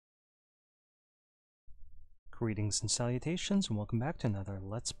Greetings and salutations, and welcome back to another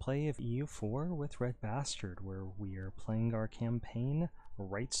Let's Play of EU4 with RedBstrd, where we are playing our campaign,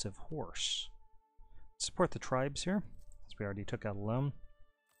 Rights of Horse. Support the tribes here, as we already took out a loan.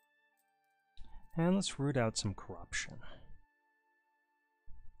 And let's root out some corruption.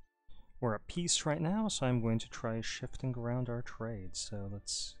 We're at peace right now, so I'm going to try shifting around our trade. So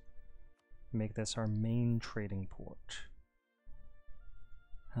let's make this our main trading port.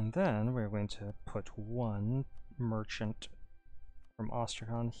 And then we're going to put one merchant from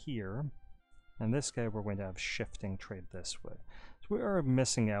Ostrakhan here, and this guy we're going to have shifting trade this way. So we are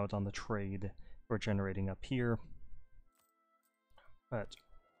missing out on the trade we're generating up here, but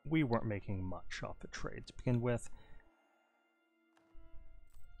we weren't making much off the trade to begin with.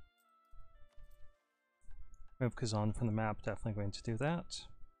 Move Kazan from the map, definitely going to do that.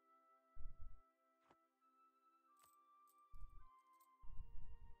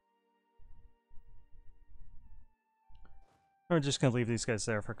 We're just going to leave these guys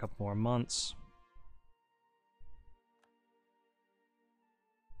there for a couple more months.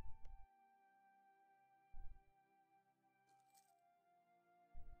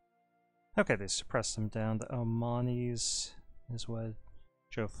 Okay, they suppressed them down. The Omanis is what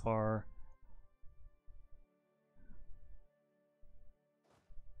Jofar.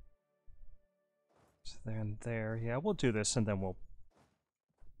 So there and there. Yeah, we'll do this and then we'll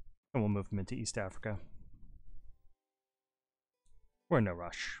move them into East Africa. We're in no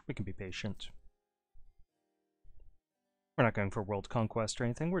rush. We can be patient. We're not going for world conquest or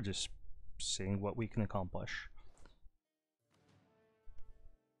anything. We're just seeing what we can accomplish.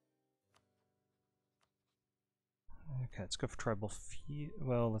 Okay, let's go for tribal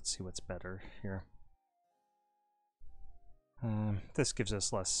well, let's see what's better here. This gives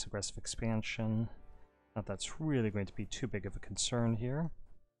us less aggressive expansion. Not that's really going to be too big of a concern here.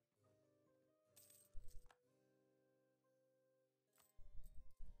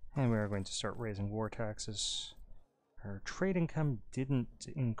 And we are going to start raising war taxes. Our trade income didn't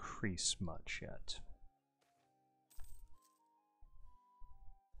increase much yet.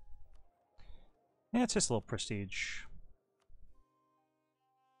 Yeah, it's just a little prestige.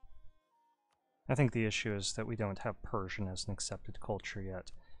 I think the issue is that we don't have Persian as an accepted culture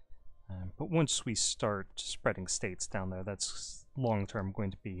yet. But once we start spreading states down there, that's long-term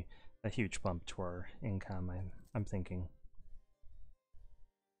going to be a huge bump to our income, I'm thinking.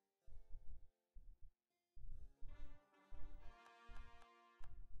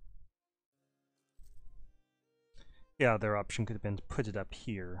 Yeah, their option could have been to put it up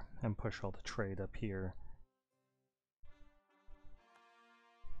here and push all the trade up here.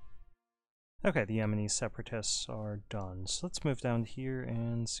 Okay, the Yemeni separatists are done. So let's move down here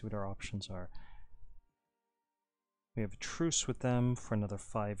and see what our options are. We have a truce with them for another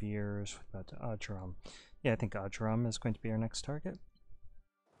 5 years. What about Ajaram? Yeah, I think Ajaram is going to be our next target.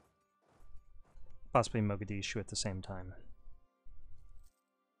 Possibly Mogadishu at the same time.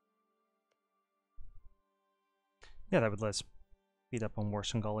 Yeah, that would let us beat up on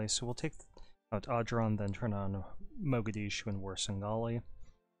Warsangali, so we'll take out Ajaran, then turn on Mogadishu and Warsangali.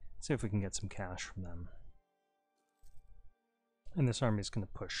 See if we can get some cash from them. And this army is going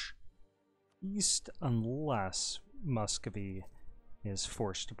to push east unless Muscovy is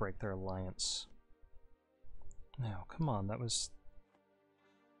forced to break their alliance. Now, come on, that was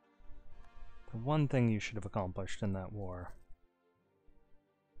the one thing you should have accomplished in that war.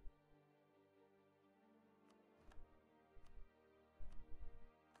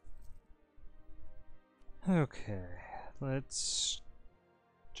 Okay, let's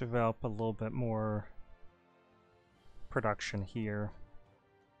develop a little bit more production here.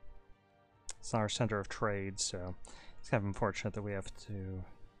 It's not our center of trade, so it's kind of unfortunate that we have to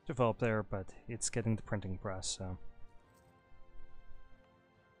develop there, but it's getting the printing press, so.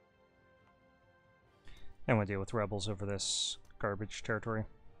 I want to deal with rebels over this garbage territory.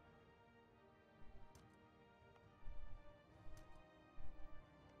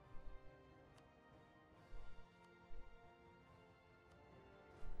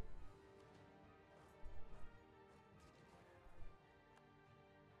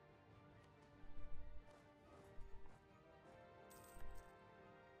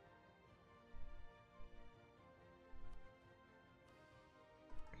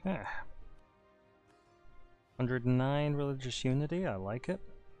 Okay. 109 religious unity, I like it.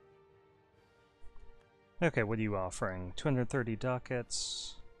 Okay, what are you offering? 230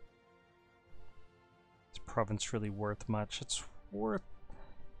 ducats. Is province really worth much? It's worth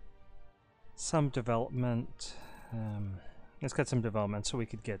some development. Let's get some development so we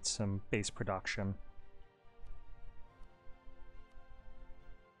could get some base production.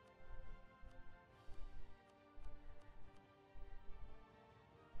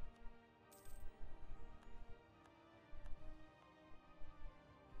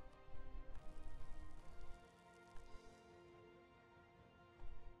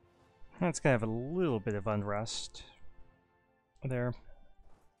 That's gonna have a little bit of unrest there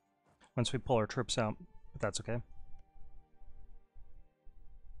once we pull our troops out, but that's okay.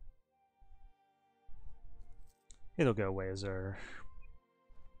 It'll go away as our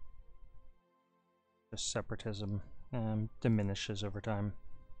separatism diminishes over time.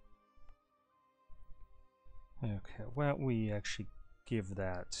 Okay, why don't we actually give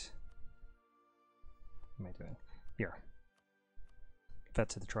that... What am I doing? Here. Give that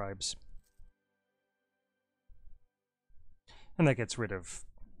to the tribes. And that gets rid of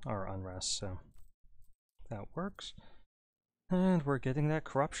our unrest, so that works. And we're getting that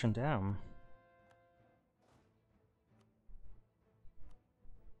corruption down.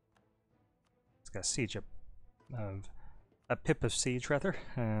 It's got siege of a pip of siege rather,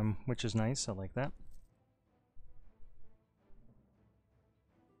 which is nice. I like that.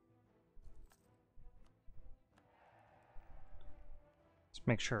 Let's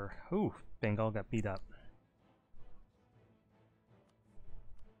make sure. Ooh, Bengal got beat up.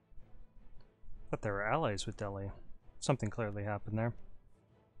 But they were allies with Delhi. Something clearly happened there.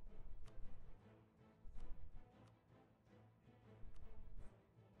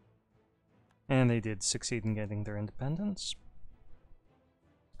 And they did succeed in getting their independence.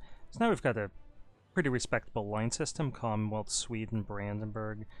 So now we've got a pretty respectable line system. Commonwealth, Sweden,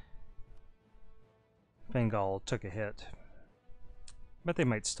 Brandenburg. Bengal took a hit. But they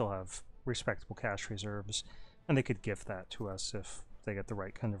might still have respectable cash reserves. And they could gift that to us if they get the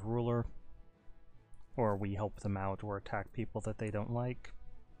right kind of ruler. Or we help them out or attack people that they don't like.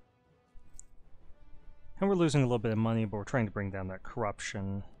 And we're losing a little bit of money, but we're trying to bring down that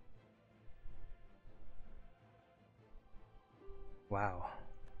corruption. Wow.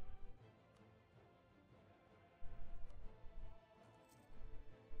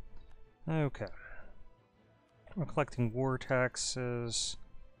 Okay. We're collecting war taxes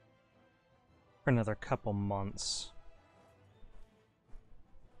for another couple months.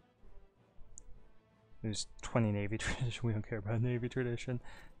 There's 20 Navy tradition. We don't care about Navy tradition.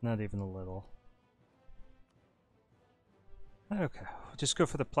 Not even a little. Okay, we'll just go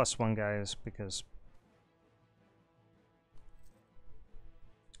for the +1 guys because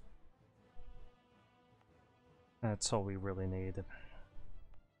that's all we really need.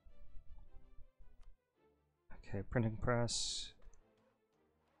 Okay, printing press.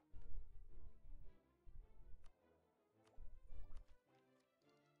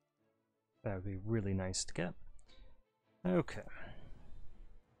 That would be really nice to get. Okay.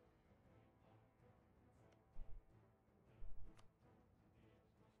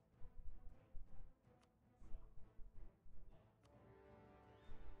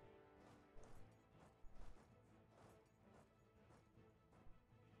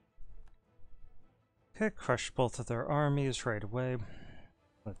 Okay, crush both of their armies right away.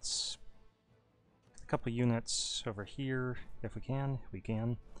 Let's get a couple units over here if we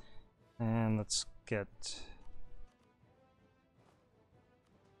can. And let's get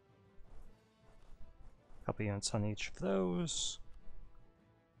a couple units on each of those.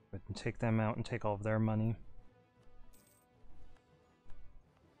 We can take them out and take all of their money.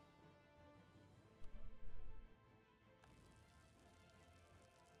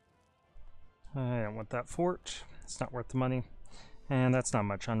 I don't want that fort. It's not worth the money. And that's not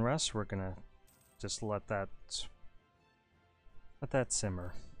much unrest. We're gonna just let that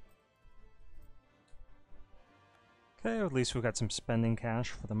simmer. Okay, at least we've got some spending cash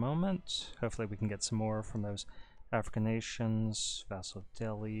for the moment. Hopefully we can get some more from those African nations. Vassal of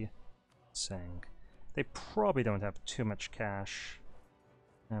Delhi. Saying they probably don't have too much cash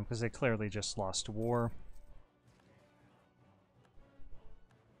because they clearly just lost a war.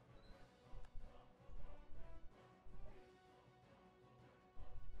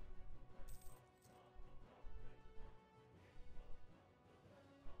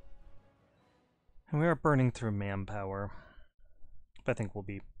 And we are burning through manpower, but I think we'll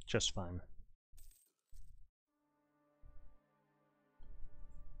be just fine.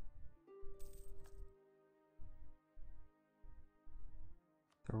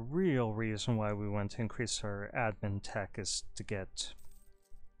 The real reason why we want to increase our admin tech is to get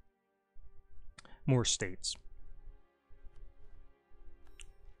more states.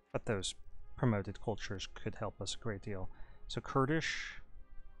 But those promoted cultures could help us a great deal. So Kurdish,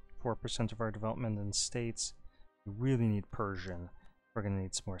 4% of our development in states. We really need Persian. We're going to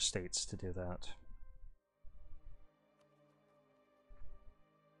need some more states to do that.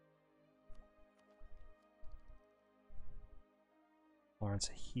 Lawrence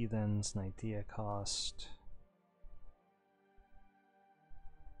of Heathens, an idea cost.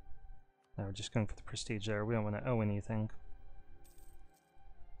 No, we're just going for the prestige there. We don't want to owe anything.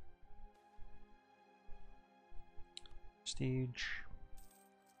 Prestige.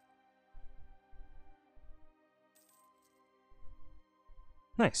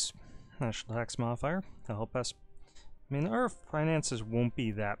 Nice. National tax modifier. That'll help us. I mean, our finances won't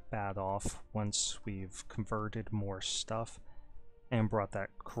be that bad off once we've converted more stuff and brought that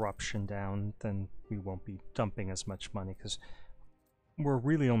corruption down. Then we won't be dumping as much money, because we're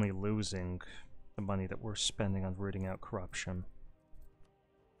really only losing the money that we're spending on rooting out corruption,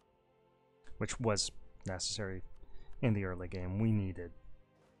 which was necessary in the early game. We needed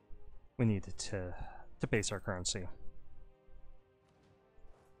to base our currency.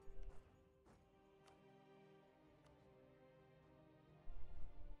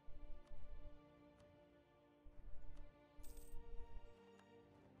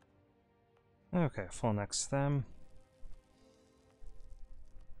 Okay, full next to them.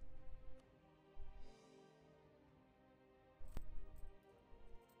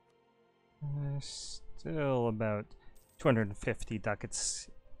 Still about 250 ducats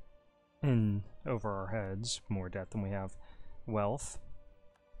in over our heads. More debt than we have wealth.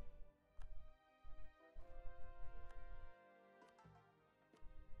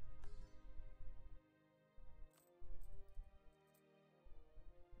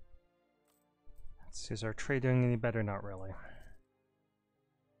 Let's see, is our trade doing any better? Not really.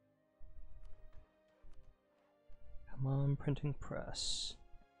 Come on, printing press.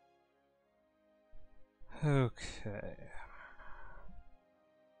 Okay.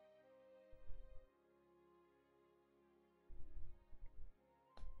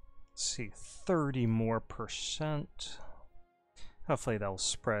 Let's see, 30 more %. Hopefully that'll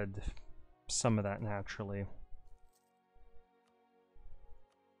spread some of that naturally.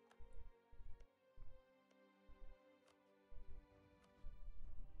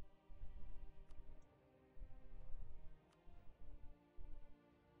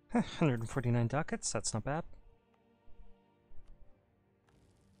 Huh, 149 ducats, that's not bad.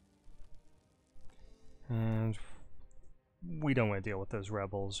 And we don't want to deal with those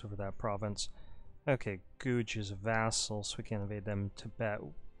rebels over that province. Okay, Guj is a vassal, so we can't invade them. Tibet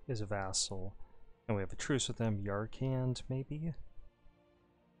is a vassal. And we have a truce with them. Yarkand, maybe?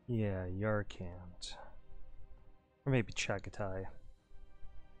 Yeah, Yarkand. Or maybe Chagatai.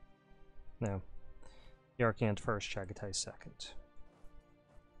 No. Yarkand first, Chagatai second.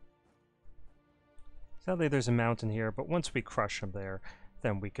 Sadly, there's a mountain here, but once we crush them there,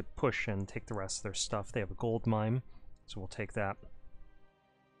 then we could push and take the rest of their stuff. They have a gold mine, so we'll take that.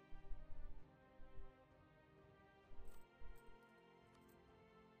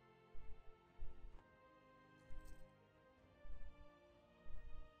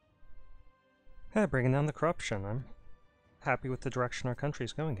 Yeah, bringing down the corruption. I'm happy with the direction our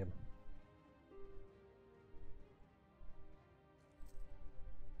country's going in.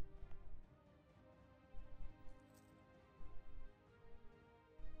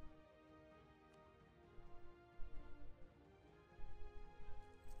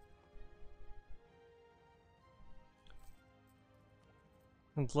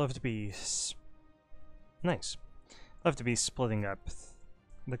 I'd love to be nice. Love to be splitting up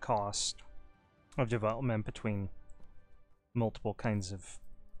the cost of development between multiple kinds of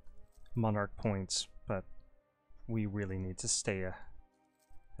monarch points, but we really need to stay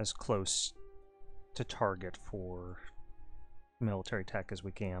as close to target for military tech as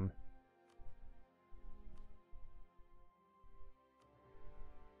we can.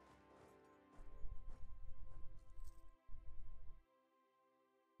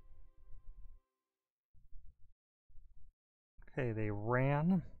 Okay, they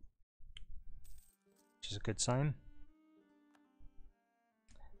ran, which is a good sign.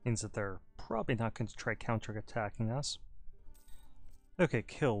 Means that they're probably not going to try counterattacking us. Okay,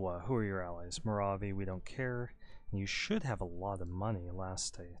 Kilwa, who are your allies? Moravi, we don't care. And you should have a lot of money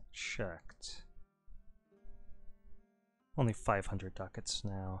last I checked. Only 500 ducats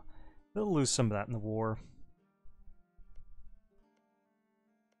now. They'll lose some of that in the war.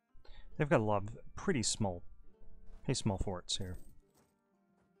 They've got a lot of pretty small forts here.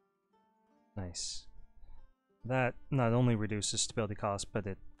 Nice. That not only reduces stability cost, but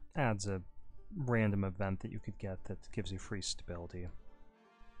it adds a random event that you could get that gives you free stability.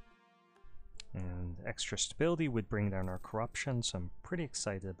 And extra stability would bring down our corruption, so I'm pretty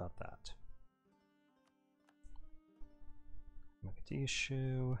excited about that.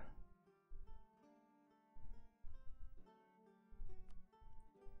 Mogadishu.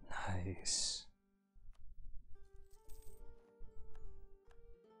 Nice.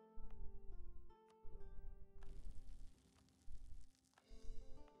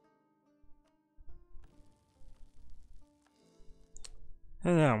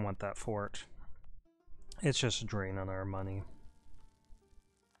 And I don't want that fort. It's just a drain on our money.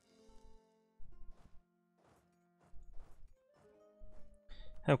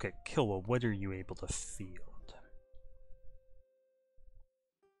 Okay, Killa, what are you able to field?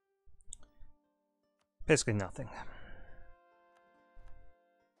 Basically nothing.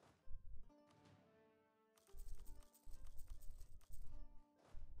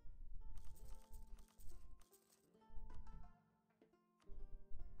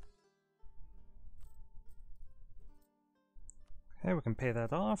 Okay, we can pay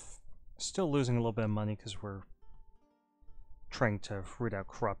that off. Still losing a little bit of money because we're trying to root out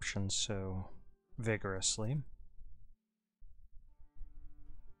corruption so vigorously.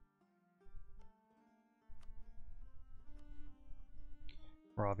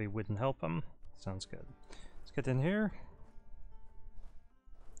 Ravi wouldn't help him. Sounds good. Let's get in here.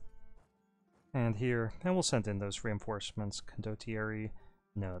 And here. And we'll send in those reinforcements. Condottieri.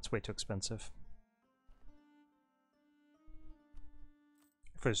 No, it's way too expensive.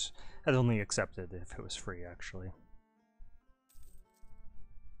 If it was, I'd only accept it if it was free, actually.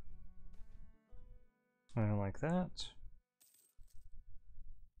 I don't like that.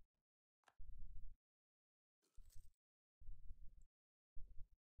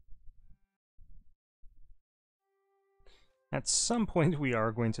 At some point, we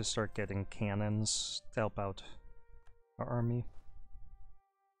are going to start getting cannons to help out our army.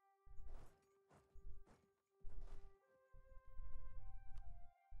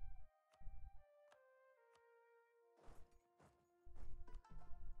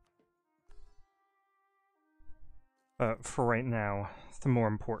 But for right now, the more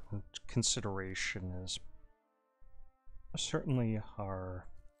important consideration is certainly our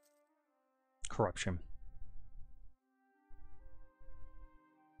corruption.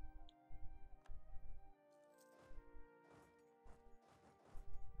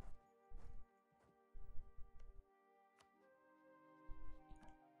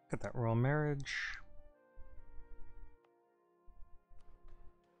 Get that royal marriage.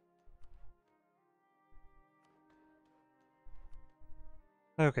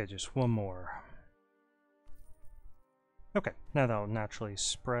 Okay, just one more. Okay, now that'll naturally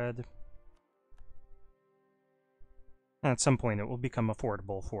spread. And at some point it will become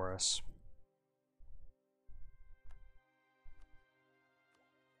affordable for us.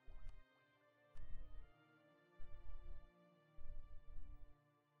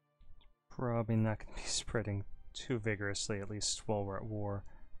 Probably not going to be spreading too vigorously, at least while we're at war.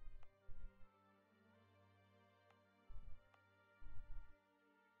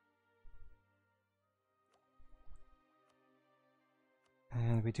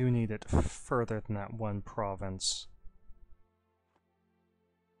 And we do need it further than that one province.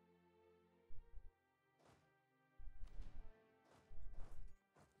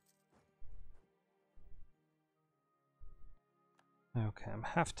 Okay, I'm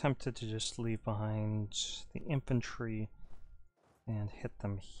half tempted to just leave behind the infantry and hit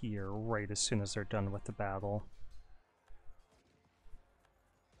them here right as soon as they're done with the battle.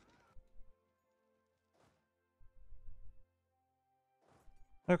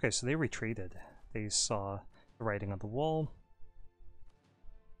 Okay, so they retreated. They saw the writing on the wall.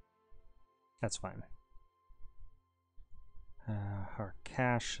 That's fine. Our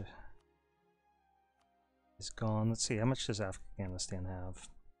cash is gone. Let's see, how much does Afghanistan have?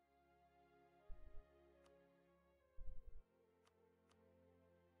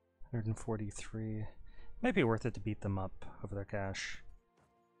 $143. Might be worth it to beat them up over their cash.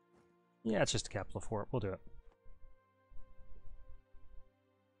 Yeah, it's just a capital fort. We'll do it.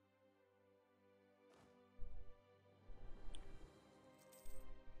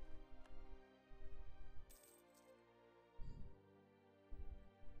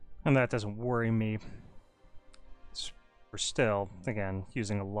 And that doesn't worry me. We're still, again,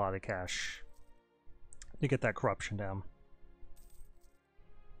 using a lot of cash to get that corruption down.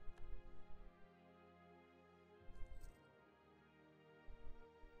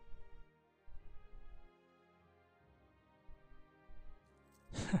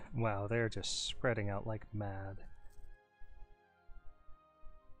 Wow, they're just spreading out like mad.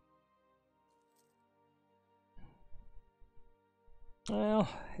 Well,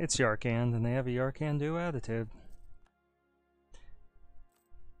 it's Yarkand, and they have a Yarkand-do attitude.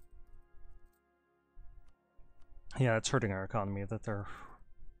 Yeah, it's hurting our economy that they're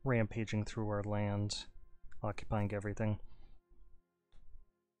rampaging through our land, occupying everything.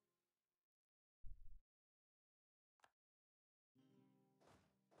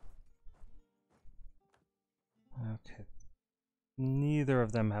 Okay. Neither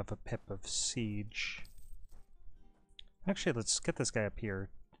of them have a pip of siege. Actually, let's get this guy up here.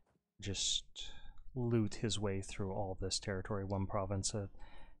 Just loot his way through all this territory, one province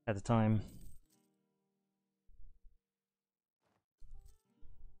at a time.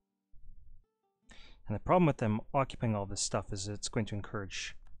 And the problem with them occupying all this stuff is it's going to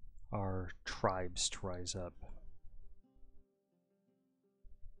encourage our tribes to rise up.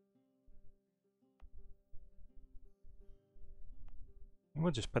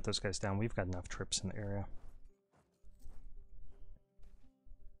 We'll just put those guys down. We've got enough troops in the area.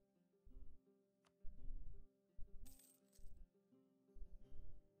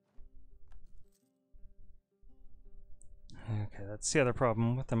 Okay, that's the other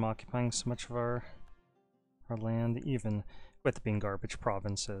problem with them occupying so much of our land, even with being garbage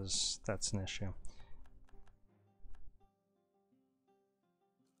provinces. That's an issue.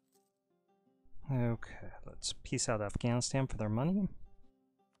 Okay, let's peace out Afghanistan for their money.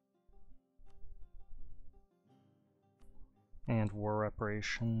 And war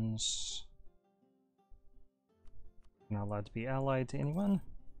reparations. Not allowed to be allied to anyone.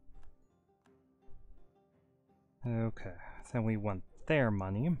 Okay, then we want their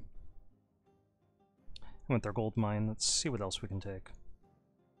money. We want their gold mine. Let's see what else we can take.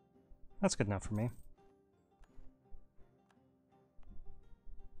 That's good enough for me.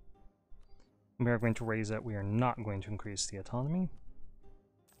 We are going to raise it. We are not going to increase the autonomy.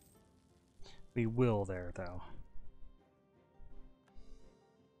 We will there, though.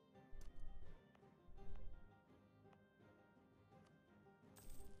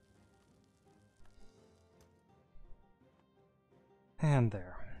 And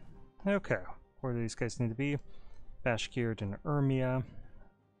there. Okay, where do these guys need to be? Bashkird and Urmia.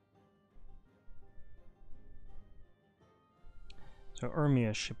 So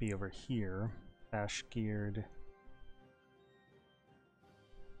Urmia should be over here. Bashkird.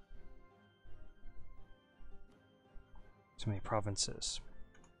 So many provinces.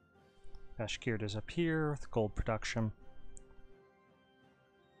 Bashkird is up here with gold production.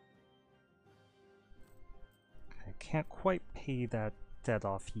 I can't quite pay that debt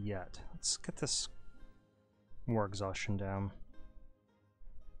off yet. Let's get this war exhaustion down.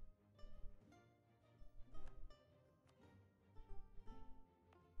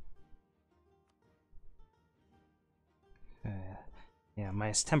 Yeah,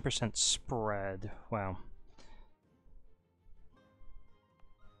 minus 10% spread. Wow.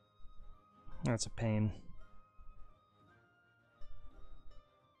 That's a pain.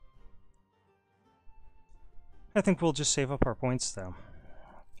 I think we'll just save up our points, though.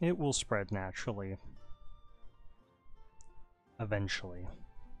 It will spread naturally. Eventually.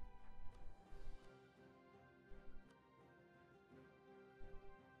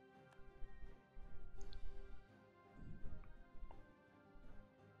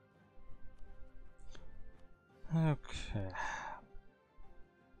 Okay.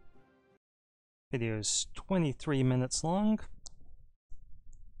 Video's 23 minutes long.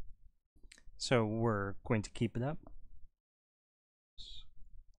 So we're going to keep it up.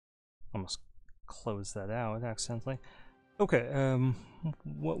 Almost close that out accidentally. Okay,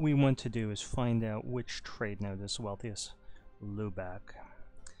 what we want to do is find out which trade node is wealthiest. Lubeck.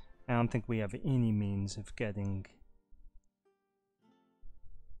 I don't think we have any means of getting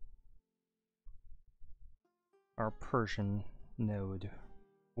our Persian node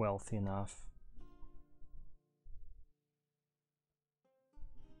wealthy enough.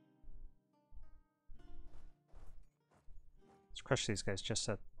 Let's crush these guys just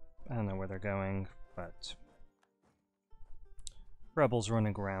at, I don't know where they're going, but rebels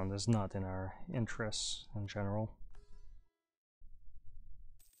running around is not in our interests in general.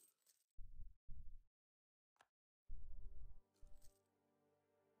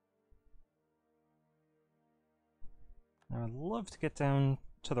 I would love to get down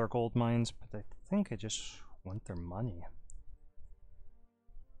to their gold mines, but I think I just want their money.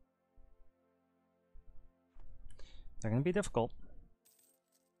 They're going to be difficult.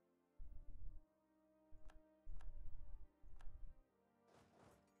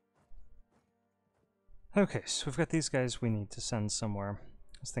 Okay, so we've got these guys we need to send somewhere.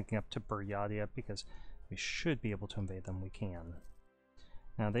 I was thinking up to Buryatia because we should be able to invade them. We can.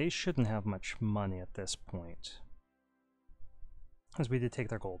 Now they shouldn't have much money at this point, as we did take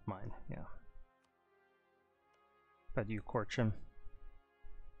their gold mine, yeah. But you, Korcham.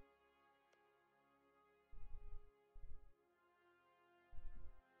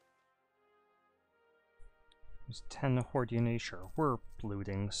 There's 10 Horde units, sure. We're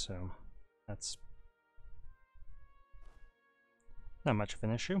looting, so that's not much of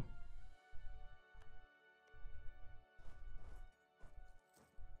an issue.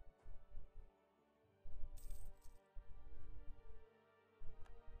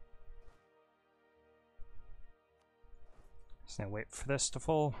 So now wait for this to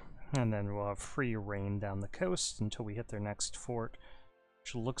fall, and then we'll have free reign down the coast until we hit their next fort,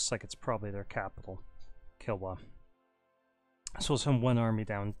 which looks like it's probably their capital, Kilwa. So we'll send one army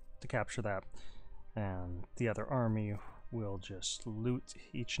down to capture that, and the other army will just loot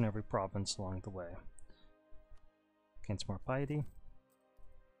each and every province along the way. Gain some more piety.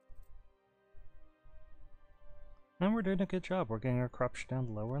 And we're doing a good job. We're getting our corruption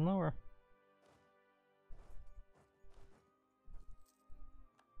down lower and lower.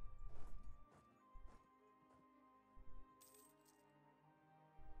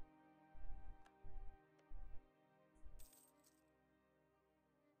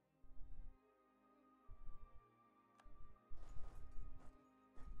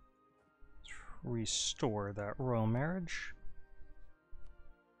 Restore that royal marriage.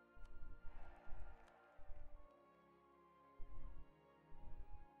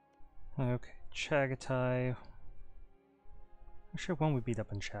 Okay, Chagatai. Actually, why don't we beat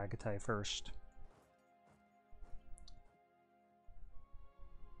up in Chagatai first?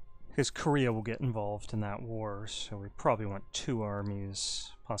 Because Korea will get involved in that war, so we probably want 2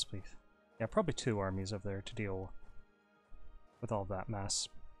 armies, possibly, yeah, probably 2 armies over there to deal with all that mess.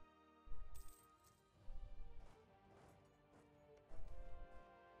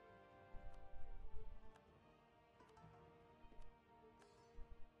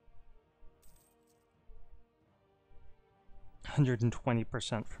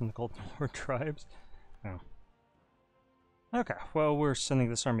 %120% from the Golden Horde tribes. Oh. Okay, well, we're sending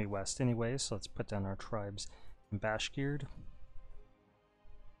this army west anyway, so let's put down our tribes in Bashgird.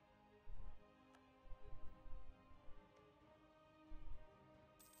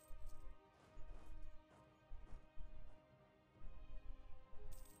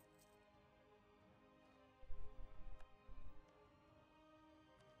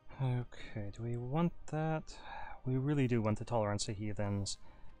 Okay, do we want that? We really do want the tolerance of heathens.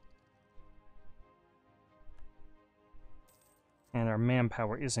 And our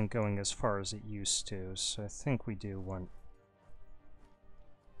manpower isn't going as far as it used to, so I think we do want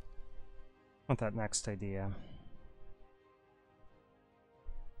that next idea.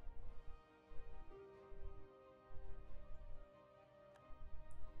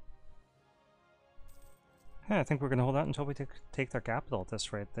 Yeah, I think we're going to hold out until we take their capital at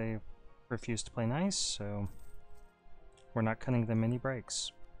this rate. They refuse to play nice, so we're not cutting them any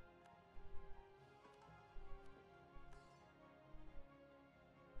breaks.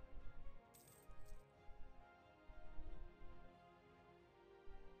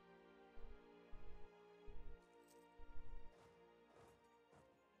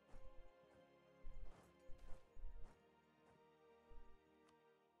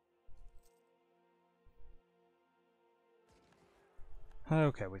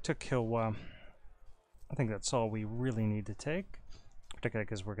 Okay, we took Kilwa. I think that's all we really need to take, particularly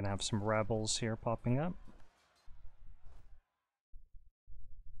because we're going to have some rebels here popping up.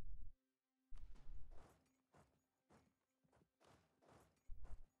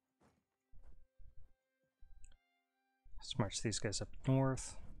 Let's march these guys up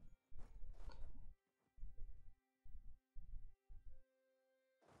north.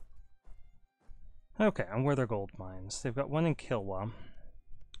 Okay, and where are their gold mines? They've got one in Kilwa.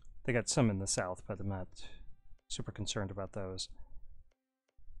 They got some in the south, but I'm not super concerned about those.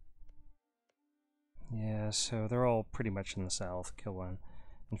 Yeah, so they're all pretty much in the south, Kilwa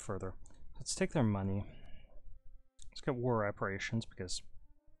and further. Let's take their money. Let's get war reparations, because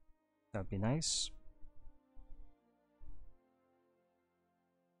that would be nice.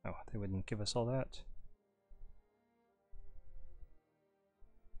 Oh, they wouldn't give us all that.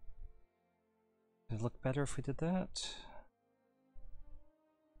 Would it look better if we did that?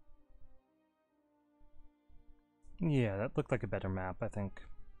 Yeah, that looked like a better map, I think.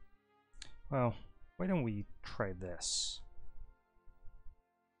 Well, why don't we try this?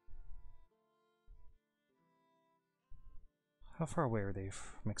 How far away are they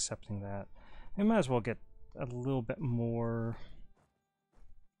from accepting that? I might as well get a little bit more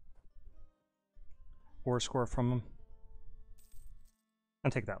war score from them.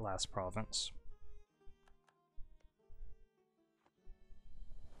 And take that last province.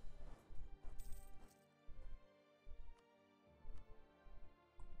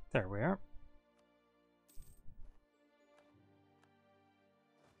 There we are.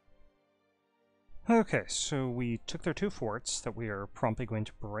 Okay, so we took their 2 forts that we are promptly going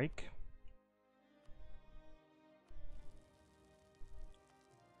to break.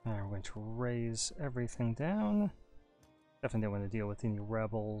 And we're going to raise everything down. Definitely don't want to deal with any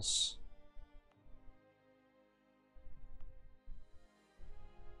rebels.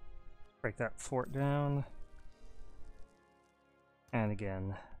 Break that fort down. And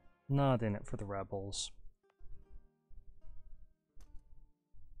again, not in it for the rebels.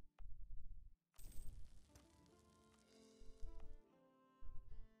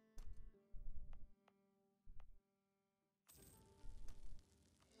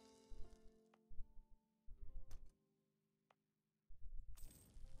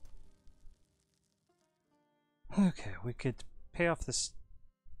 Okay, we could pay off this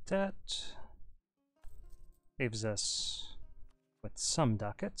debt. Saves us with some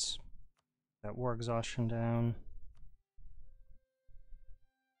ducats. That war exhaustion down.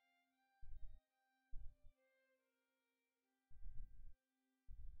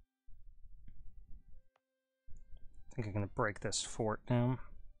 I think I'm going to break this fort now.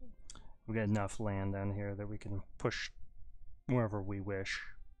 We got enough land down here that we can push wherever we wish.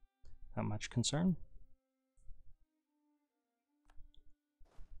 Not much concern.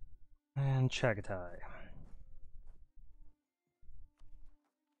 And Chagatai.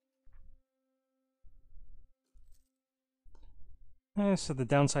 So the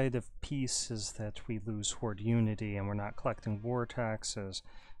downside of peace is that we lose horde unity and we're not collecting war taxes.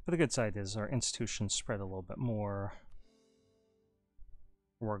 But the good side is our institutions spread a little bit more.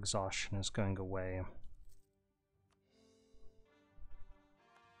 War exhaustion is going away.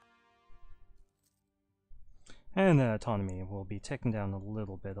 And the autonomy will be taken down a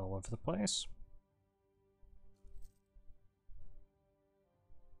little bit all over the place.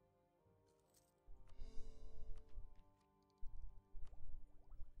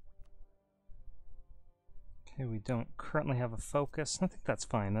 Okay, we don't currently have a focus. I think that's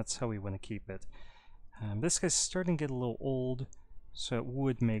fine. That's how we want to keep it. This guy's starting to get a little old, so it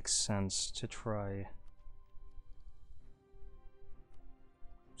would make sense to try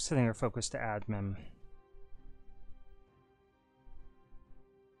setting our focus to admin.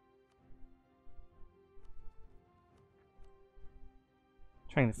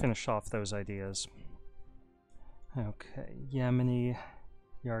 Trying to finish off those ideas. Okay, Yemeni,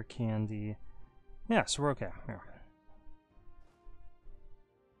 Yarkandi. Yeah, so we're okay. Here.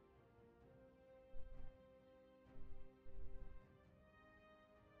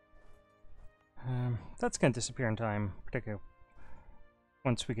 That's going to disappear in time, particularly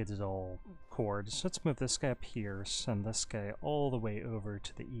once we get it all cored. So let's move this guy up here, send this guy all the way over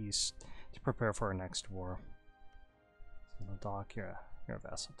to the east to prepare for our next war. So Doc, you're a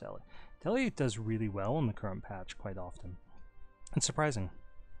vassal. Delhi. Delhi does really well in the current patch quite often. It's surprising.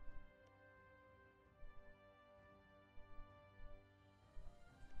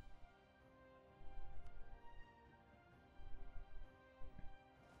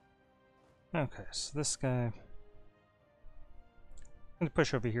 Okay, so this guy... I'm going to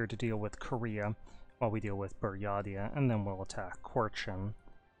push over here to deal with Korea while we deal with Buryatia, and then we'll attack Korchin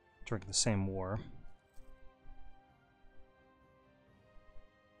during the same war.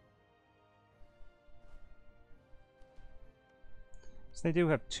 So they do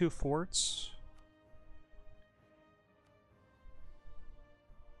have 2 forts.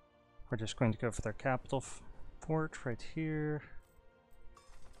 We're just going to go for their capital fort right here.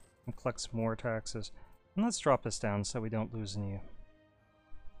 And collect some more taxes. And let's drop this down so we don't lose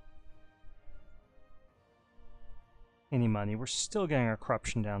any money. We're still getting our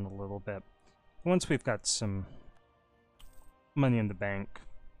corruption down a little bit. Once we've got some money in the bank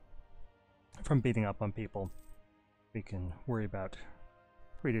from beating up on people, we can worry about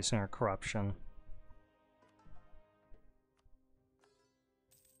reducing our corruption.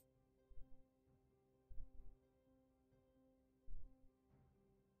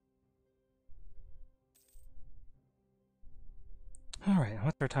 Alright,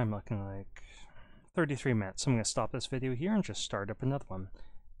 what's our time looking like? 33 minutes. So I'm going to stop this video here and just start up another one.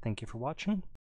 Thank you for watching.